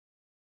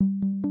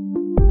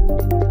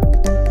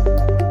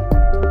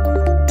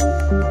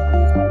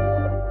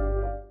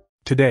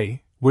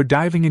Today, we're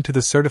diving into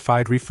the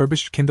certified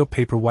refurbished Kindle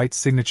Paperwhite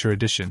Signature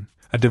Edition,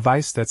 a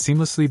device that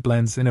seamlessly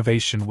blends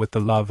innovation with the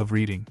love of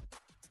reading.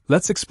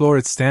 Let's explore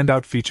its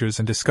standout features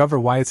and discover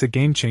why it's a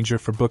game-changer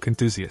for book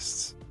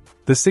enthusiasts.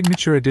 The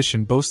Signature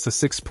Edition boasts a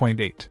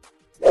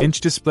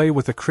 6.8-inch display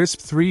with a crisp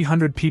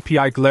 300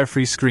 ppi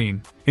glare-free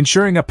screen,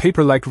 ensuring a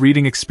paper-like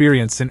reading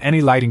experience in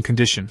any lighting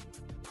condition.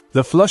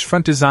 The flush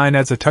front design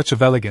adds a touch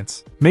of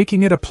elegance,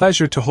 making it a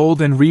pleasure to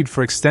hold and read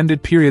for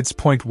extended periods.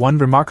 One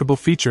remarkable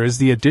feature is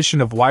the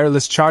addition of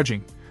wireless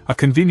charging, a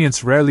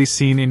convenience rarely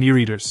seen in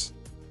e-readers.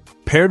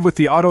 Paired with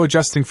the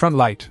auto-adjusting front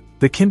light,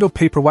 the Kindle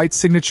Paperwhite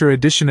Signature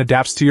Edition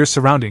adapts to your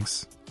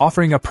surroundings,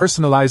 offering a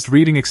personalized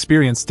reading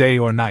experience day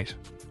or night.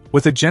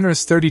 With a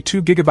generous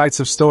 32 GB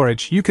of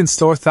storage, you can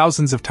store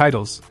thousands of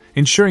titles,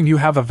 ensuring you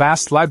have a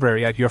vast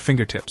library at your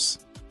fingertips.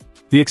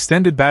 The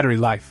extended battery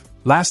life,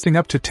 lasting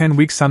up to 10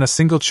 weeks on a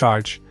single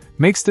charge,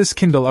 makes this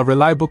Kindle a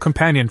reliable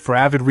companion for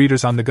avid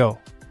readers on the go.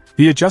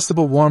 The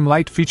adjustable warm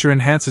light feature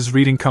enhances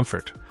reading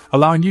comfort,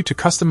 allowing you to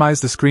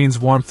customize the screen's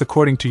warmth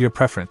according to your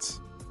preference.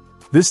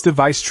 This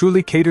device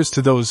truly caters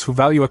to those who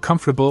value a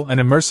comfortable and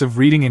immersive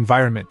reading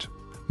environment.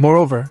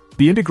 Moreover,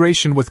 the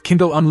integration with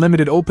Kindle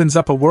Unlimited opens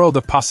up a world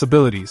of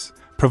possibilities,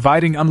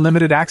 providing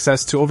unlimited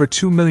access to over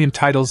 2 million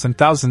titles and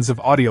thousands of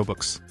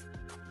audiobooks.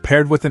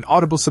 Paired with an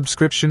Audible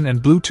subscription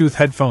and Bluetooth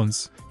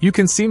headphones, you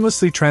can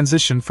seamlessly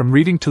transition from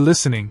reading to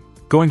listening,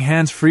 going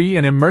hands-free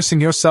and immersing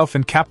yourself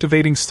in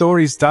captivating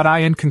stories.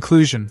 In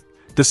conclusion,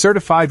 the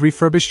certified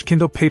refurbished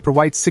Kindle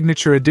Paperwhite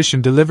Signature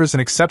Edition delivers an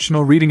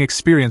exceptional reading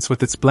experience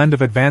with its blend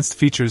of advanced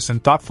features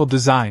and thoughtful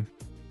design.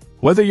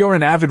 Whether you're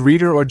an avid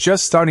reader or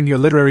just starting your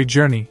literary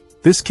journey,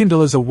 this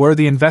Kindle is a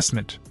worthy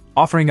investment,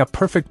 offering a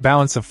perfect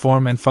balance of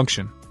form and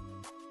function.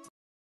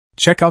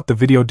 Check out the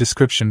video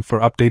description for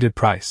updated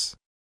price.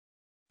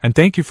 And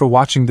thank you for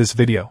watching this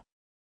video.